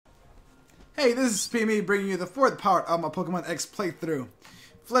Hey, this is PME bringing you the fourth part of my Pokemon X playthrough.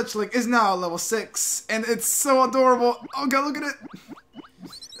 Fletchling is now level 6, and it's so adorable. Oh god, look at it.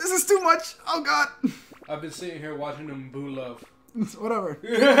 This is too much. Oh god. I've been sitting here watching them boo love. Whatever.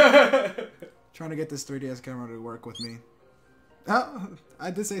 Trying to get this 3DS camera to work with me.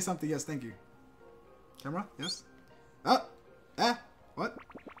 I did say something. Yes, thank you. Camera? Yes? What?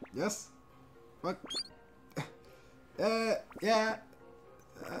 Yes? What? Yeah.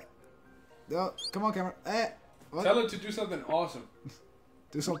 No, come on, camera. What? Tell it to do something awesome.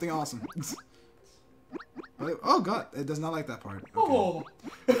 Do something awesome. Oh god, it does not like that part. Okay. Oh.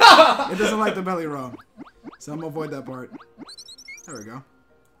 It doesn't like the belly rub. So I'm gonna avoid that part. There we go.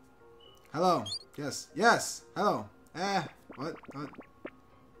 Hello. Yes. Yes. Hello. What?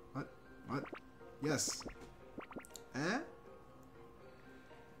 Yes.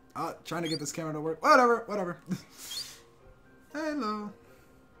 Trying to get this camera to work. Whatever. Hello.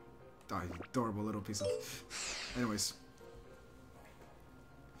 Oh, you adorable little piece of... Anyways.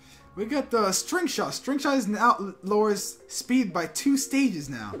 We got the String Shot. String Shot is now lowers speed by 2 stages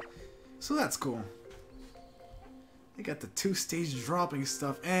now. So that's cool. They got the 2-stage dropping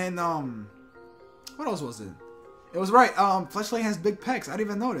stuff. And, what else was it? It was right, Fletchling has big pecs. I didn't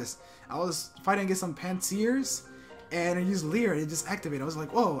even notice. I was fighting against some Panseers, and I used Leer, and it just activated. I was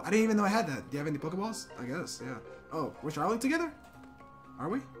like, whoa, I didn't even know I had that. Do you have any Pokeballs? I guess, yeah. Oh, we're traveling together? Are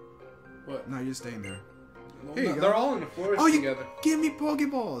we? What? No, you're staying there. Well, Here you go. They're all in the forest together. Give me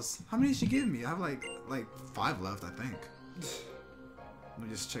Pokeballs. How many did you give me? I have like 5 left, I think. Let me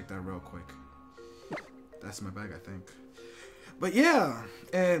just check that real quick. That's my bag, I think. But yeah,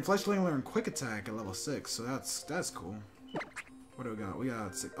 and Fletchling learned Quick Attack at level 6, so that's cool. What do we got? We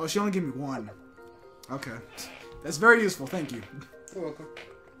got 6. Oh, she only gave me 1. Okay, that's very useful. Thank you. You're welcome.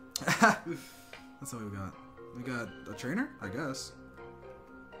 That's all we got. We got a trainer, I guess.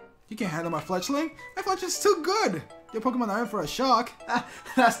 You can't handle my Fletchling. My Fletchling's too good. Your Pokemon are in for a shock.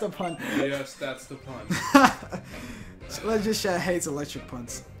 That's the pun. Yes, that's the pun. Legit hates electric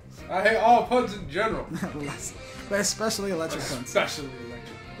puns. I hate all puns in general. But especially electric puns. Especially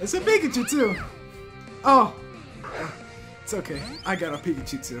electric. It's a Pikachu too. Oh. It's okay. I got a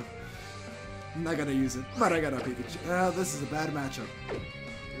Pikachu too. I'm not gonna use it, but I got a Pikachu. This is a bad matchup.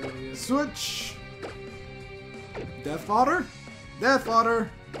 Switch. Death Fodder? Death Fodder.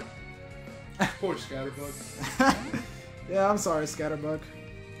 Poor Scatterbug. Yeah, I'm sorry, Scatterbug.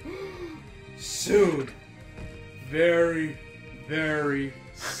 Soon. Very, very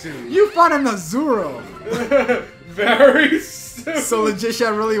soon. You found an Azuro! Very soon. So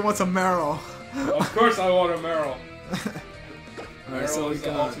Legitiat really wants a Meryl. Of course I want a Meryl. Alright, so Meryl is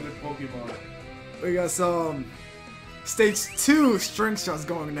the ultimate Pokemon. We got some Stage 2 String Shots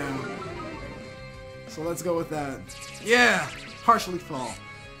going now. So let's go with that. Yeah! Partially fall.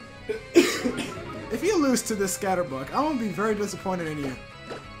 If you lose to this Scatterbug, I'm gonna be very disappointed in you.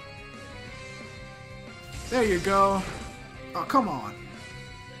 There you go. Oh, come on.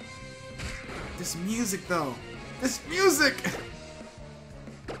 This music, though. This music!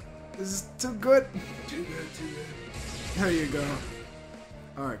 This is too good. Too good. There you go.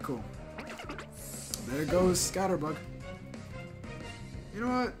 Alright, cool. There goes Scatterbug. You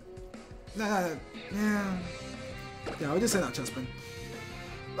know what? Nah. Yeah, I'll just send out Chespin.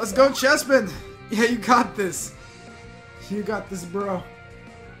 Let's go, Chespin! Yeah, you got this. You got this, bro.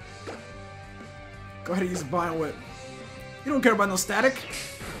 Go ahead and use Vine Whip. You don't care about no static.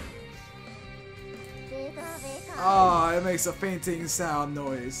 Oh, it makes a fainting sound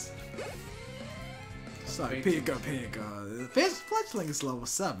noise. Sorry, Pika. Fletchling is level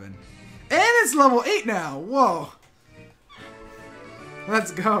 7. And it's level 8 now! Whoa!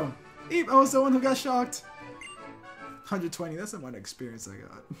 Let's go. I was the one who got shocked. 120, that's not my experience I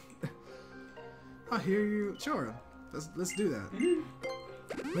got. I hear you. Sure. Let's do that.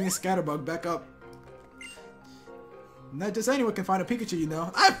 Bring a Scatterbug back up. Not just anyone can find a Pikachu, you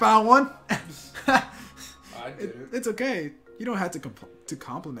know. I found one! I did it. It's okay. You don't have to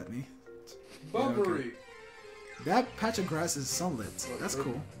compliment me. Bumpery. Yeah, okay. That patch of grass is sunlit. That's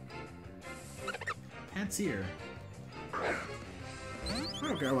cool. Panseer. We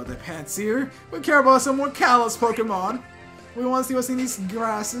don't care about the Panseer. We care about some more callous Pokemon. We want to see what's in these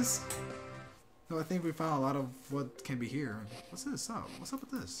grasses. No, I think we found a lot of what can be here. What's this up? What's up with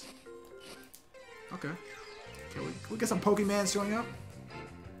this? Okay. We get some Pokemon showing up.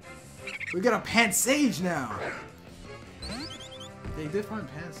 We got a Pansage now. They did find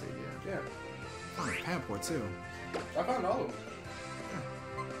Pansage, yeah. Yeah. Found a Pamport too. I found all of them.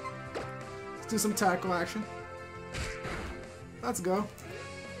 Yeah. Let's do some tackle action. Let's go.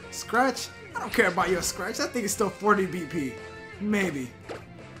 Scratch? I don't care about your Scratch. That thing is still 40 BP. Maybe.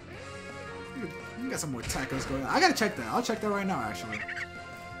 We got some more tacos going on. I gotta check that. I'll check that right now, actually.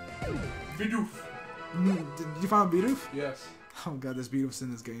 Bidoof. Did you find Bidoof? Yes. Oh god, there's Beetle's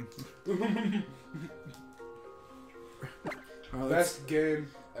in this game. Right, Best game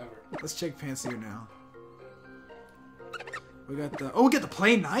ever. Let's check Pansear now. We got the... Oh, we get the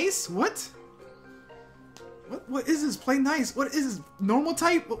Play Nice? What? What is this? Play Nice? What is this? Normal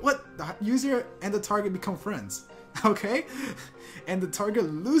type? What? The user and the target become friends. Okay? And the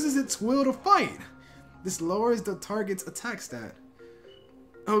target loses its will to fight. This lowers the target's attack stat.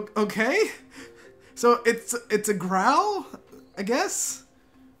 Oh, okay? So it's a growl? I guess?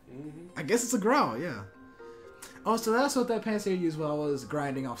 I guess it's a growl, yeah. Oh, so that's what that Pansear used while I was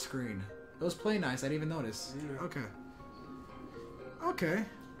grinding off screen. It was Play Nice, I didn't even notice. Yeah. Okay. Okay.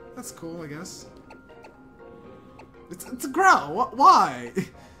 That's cool, I guess. It's a growl. Why?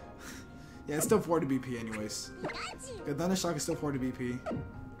 Yeah, it's still 40 BP anyways. The Thunder Shock is still 40 BP.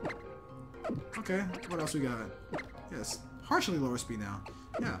 Okay, what else we got? Yes, partially lower speed now.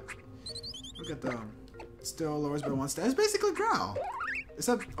 Yeah. We got the still lowers by 1 stat. It's basically growl.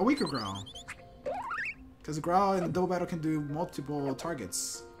 Except a weaker growl. Because the growl in the double battle can do multiple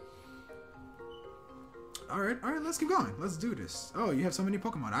targets. Alright, let's keep going. Let's do this. Oh, you have so many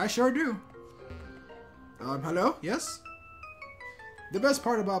Pokemon. I sure do. Hello? Yes? The best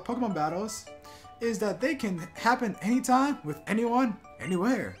part about Pokemon battles is that they can happen anytime, with anyone,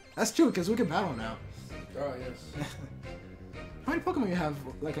 anywhere. That's true, because we can battle now. Oh, yes. How many Pokemon you have,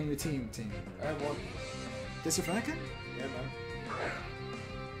 like, on your team? I have one. This your Fennekin? Yeah, man.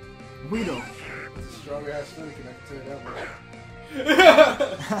 Weedle. It's a strong ass Fennekin, I can tell you that much.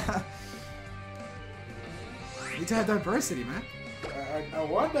 You need to have diversity, man. I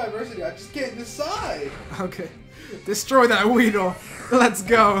want diversity, I just can't decide. Okay. Destroy that Weedle. Let's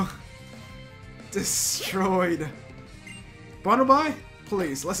go. Destroyed. Bunnelby?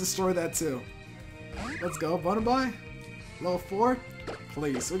 Please, let's destroy that too. Let's go, Bunnelby. Level 4?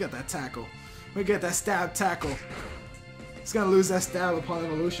 Please, we got that tackle. We get that stab tackle. It's gonna lose that stab upon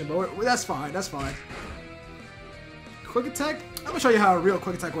evolution, but that's fine, that's fine. Quick attack? I'm gonna show you how a real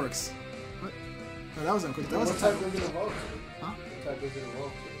quick attack works. What? No, that wasn't a quick attack. What type does it evolve? Huh? What type does it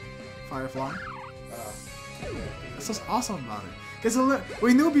evolve? Firefly. Yeah. That's what's awesome about it. Because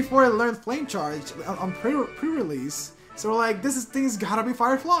we knew before it learned Flame Charge on pre-release, so we're like, thing's gotta be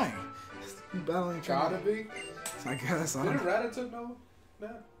Fire Flying. Battling Gotta be? I guess. I Didn't don't know. Rattata know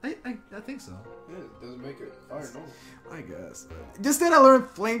that? I think so. Yeah, it doesn't make it fire normal. I guess. Just that I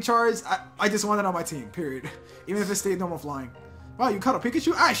learned Flame Charge, I just wanted it on my team, period. Even if it stayed normal flying. Wow, you caught a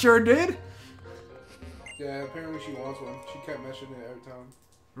Pikachu? I sure did! Yeah, apparently she wants one. She kept mentioning it every time.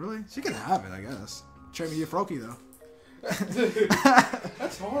 Really? She can have it, I guess. Trade me your Froakie, though.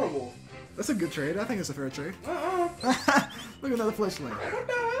 That's horrible. That's a good trade. I think it's a fair trade. Look at another Fletchling. What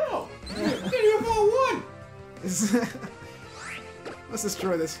the hell? You didn't even fall one! Let's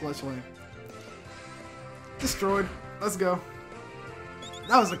destroy this Fletchling. Destroyed. Let's go.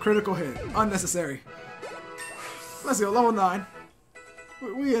 That was a critical hit. Unnecessary. Let's go. Level 9.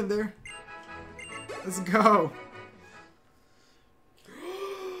 We in there. Let's go.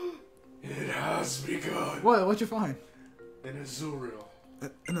 It has begun. What'd you find? An Azurill.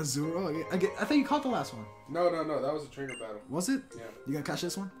 An Azurill? I think you caught the last one. No, that was a trainer battle. Was it? Yeah. You gonna catch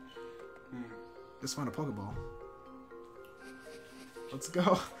this one? Hmm. Let's find a Pokeball. Let's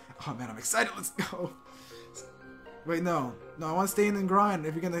go. Oh man, I'm excited. Let's go. Wait, no. No, I want to stay in and grind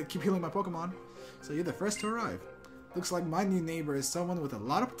if you're gonna keep healing my Pokemon. So you're the first to arrive. Looks like my new neighbor is someone with a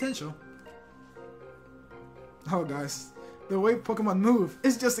lot of potential. Oh guys, the way Pokemon move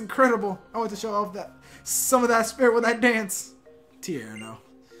is just incredible. I want to show off some of that spirit with that dance. Tierno.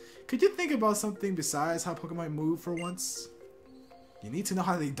 Could you think about something besides how Pokemon move for once? You need to know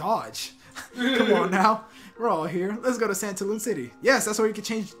how they dodge. Come on now. We're all here. Let's go to Santalune City. Yes, that's where you can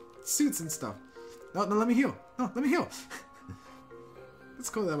change suits and stuff. No, let me heal. No, let me heal. It's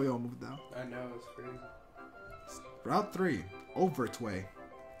cool that we all moved now. I know, it's crazy. Route 3. Overt Way.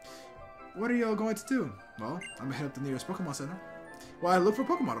 What are y'all going to do? Well, I'm gonna head up to the nearest Pokemon Center. Well, I look for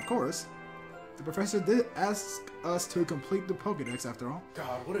Pokemon, of course. The professor did ask us to complete the Pokédex after all.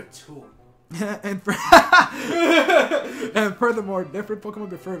 God, what a tool. and furthermore, different Pokemon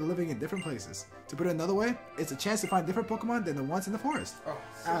prefer living in different places. To put it another way, it's a chance to find different Pokemon than the ones in the forest. Oh,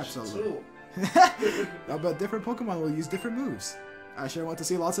 absolutely. But different Pokemon will use different moves. I sure want to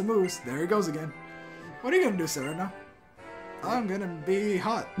see lots of moves. There he goes again. What are you gonna do, Serena? I'm gonna be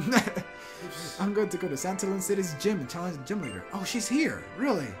hot. I'm going to go to Santalune City's gym and challenge the gym leader. Oh, she's here.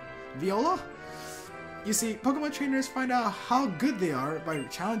 Really? Viola? You see, Pokemon trainers find out how good they are by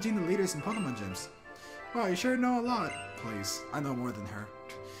challenging the leaders in Pokemon gyms. Wow, you sure know a lot. Please, I know more than her.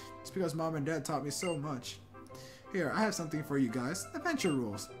 because Mom and Dad taught me so much. Here, I have something for you guys. Adventure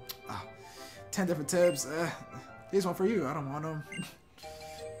rules. 10 different tips. Here's one for you. I don't want them.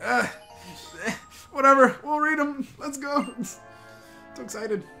 Whatever. We'll read them. Let's go. Too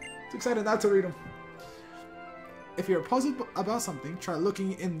excited. Too excited not to read them. If you're puzzled about something, try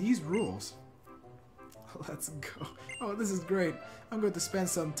looking in these rules. Let's go. Oh, this is great. I'm going to spend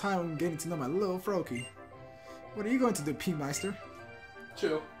some time getting to know my little Froakie. What are you going to do, P-Meister?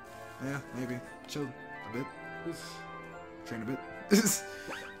 Chill. Yeah, maybe. Chill a bit. Train a bit.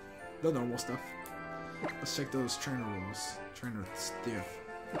 The normal stuff. Let's check those trainer rules. Trainer stiff.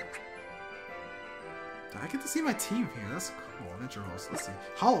 I get to see my team here. That's cool. Adventure rules. Let's see.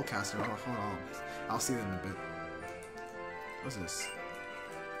 Holocaster. Oh, hold on. I'll see them in a bit. What's this?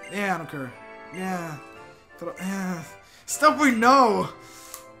 Yeah, I don't care. Yeah. Stuff we know.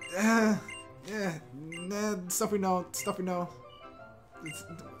 Yeah. Nah, stuff we know. Stuff we know.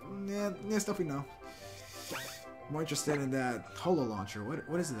 Yeah, stuff we know. More interested in that holo launcher.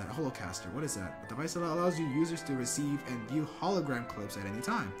 What is that? Holocaster. What is that? A device that allows users to receive and view hologram clips at any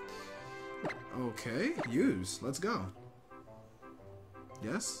time. Okay, use. Let's go.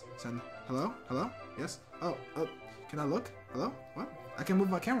 Yes. Send. Hello. Hello. Yes. Oh. Can I look? Hello. What? I can move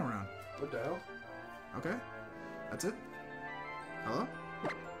my camera around. What the hell? Okay. That's it. Hello.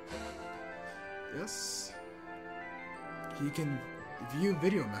 Yes. You can view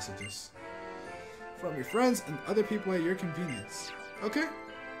video messages from your friends and other people at your convenience. Okay.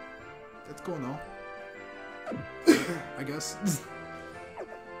 That's cool, no? I guess.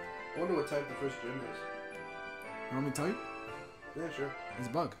 I wonder what type the first gym is. You want me to tell you? Yeah, sure. It's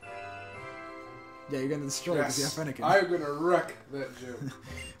a bug. Yeah, you're gonna destroy it because you have Fennekin. I'm gonna wreck that gym.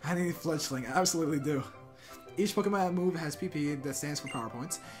 I need Fletching. I absolutely do. Each Pokemon move has PP that stands for power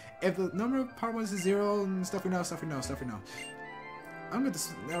points. If the number of power points is 0, and stuff we know. I'm going to...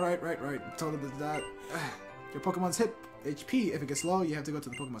 Right. Told them that. Your Pokemon's hit HP. If it gets low, you have to go to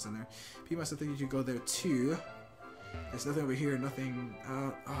the Pokemon Center. People must think you should go there too. There's nothing over here. Nothing...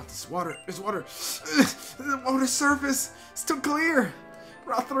 oh, there's water. There's water. The water surface. It's too clear.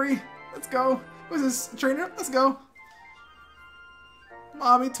 Route 3. Let's go. What's this? Trainer? Let's go.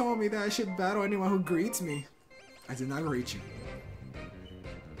 Mommy told me that I should battle anyone who greets me. I did not greet you.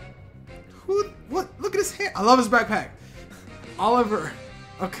 Who? What? Look at his hair. I love his backpack. Oliver.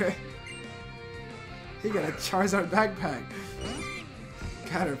 Okay. He got a Charizard backpack.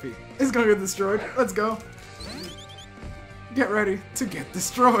 Caterpie. It's gonna get destroyed. Let's go. Get ready to get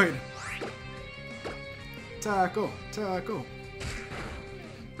destroyed. Tackle.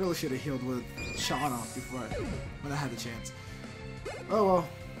 Really should have healed with Shauna before when I had the chance. Oh well.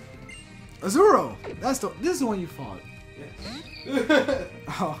 Azuro! This is the one you fought. Yes.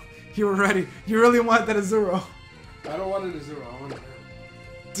 Oh, you were ready. You really want that Azuro. I don't want an Azuro, I want a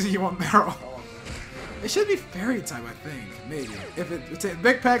Meryl. Do you want Meryl? I want Meryl. It should be fairy type, I think. Maybe. If it's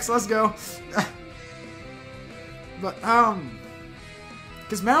big packs, let's go. But,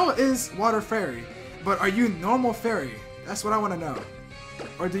 because Meryl is water fairy. But are you normal fairy? That's what I want to know.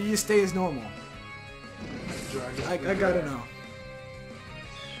 Or do you stay as normal? I gotta know.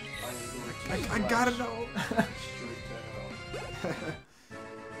 I gotta know.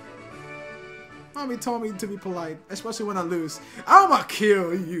 Mommy told me to be polite, especially when I lose. I'ma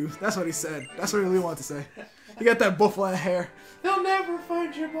kill you. That's what he said. That's what he really wanted to say. He got that buffalo hair. They'll never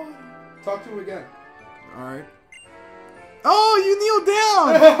find your body. Talk to him again. Alright. Oh, you kneel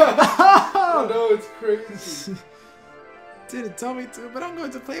down! Oh no, it's crazy. Didn't tell me to, but I'm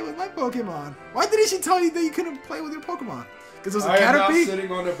going to play with my Pokemon. Why didn't she tell you that you couldn't play with your Pokemon? Because it was a Caterpie? I am not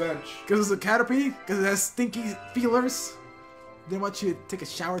sitting on a bench. Because it was a Caterpie? Because it has stinky feelers? Didn't want you to take a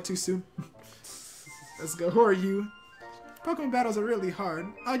shower too soon? Let's go. Who are you? Pokemon battles are really hard.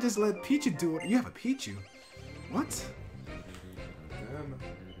 I just let Pichu do it. You have a Pichu? What? Damn.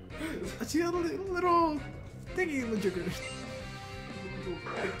 That's your little thingy majigger.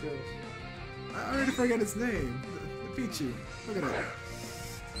 I already forgot its name. The Pichu. Look at it.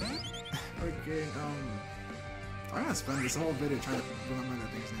 Okay, I'm gonna spend this whole video trying to remember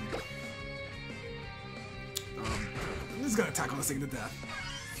that thing's name. I'm just gonna tackle this thing to death.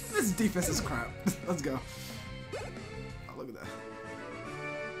 This defense is crap. Let's go. Oh, look at that.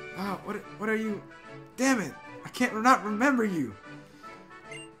 Oh, what are you? Damn it! I can't not remember you.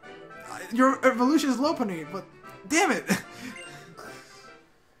 Your evolution is Lopunny, but damn it!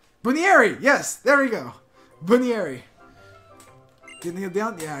 Bunieri! Yes, there we go. Bunieri. Did you kneel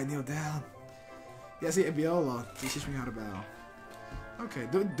down? Yeah, I kneel down. Yeah, see, Viola. Teach me how to battle. Okay,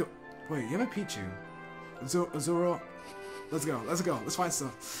 wait, you have a Pichu. Azuro. Let's go. Let's find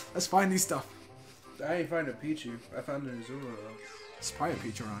stuff. Let's find these stuff. I ain't find a Pichu. I found an Azuro though. There's probably a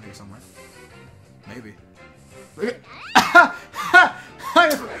Peach around here somewhere. Maybe. Look at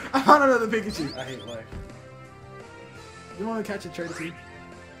I found another Pikachu. I hate life. You want to catch a trade team?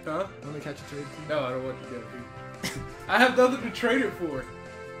 Huh? You want to catch a trade team? No, I don't want to get a Pikachu. I have nothing to trade it for.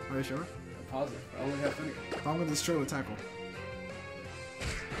 Are you sure? I'm positive. I only have Fennec. I'm gonna destroy with tackle.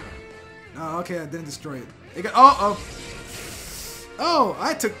 Oh, okay, I didn't destroy it. It got, oh,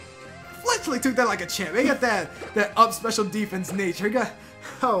 I literally took that like a champ. They got that up special defense nature. He got,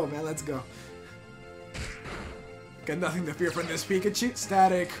 oh man, let's go. Got nothing to fear from this Pikachu.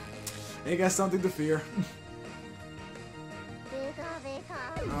 Static. They got something to fear.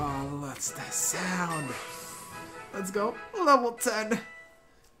 Oh, that's that sound. Let's go. Level 10.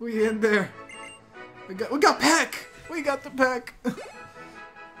 We in there. We got Peck. We got the Peck.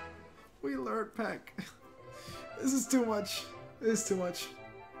 We learned Peck. This is too much. This is too much.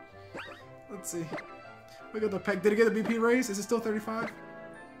 Let's see. We got the Peck. Did it get a BP raise? Is it still 35? I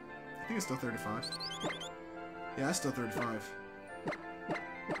think it's still 35. Yeah, it's still 35.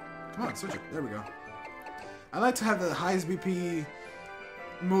 Come on, switch it. There we go. I like to have the highest BP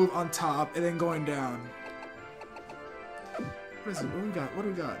move on top and then going down. What is it? What do we got? What do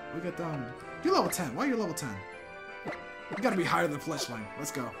we got? We got you're level 10. Why are you level 10? You gotta be higher than Fletching.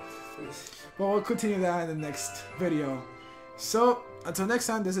 Let's go. Well, we'll continue that in the next video. So, until next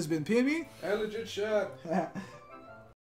time, this has been Amie. A legit shot.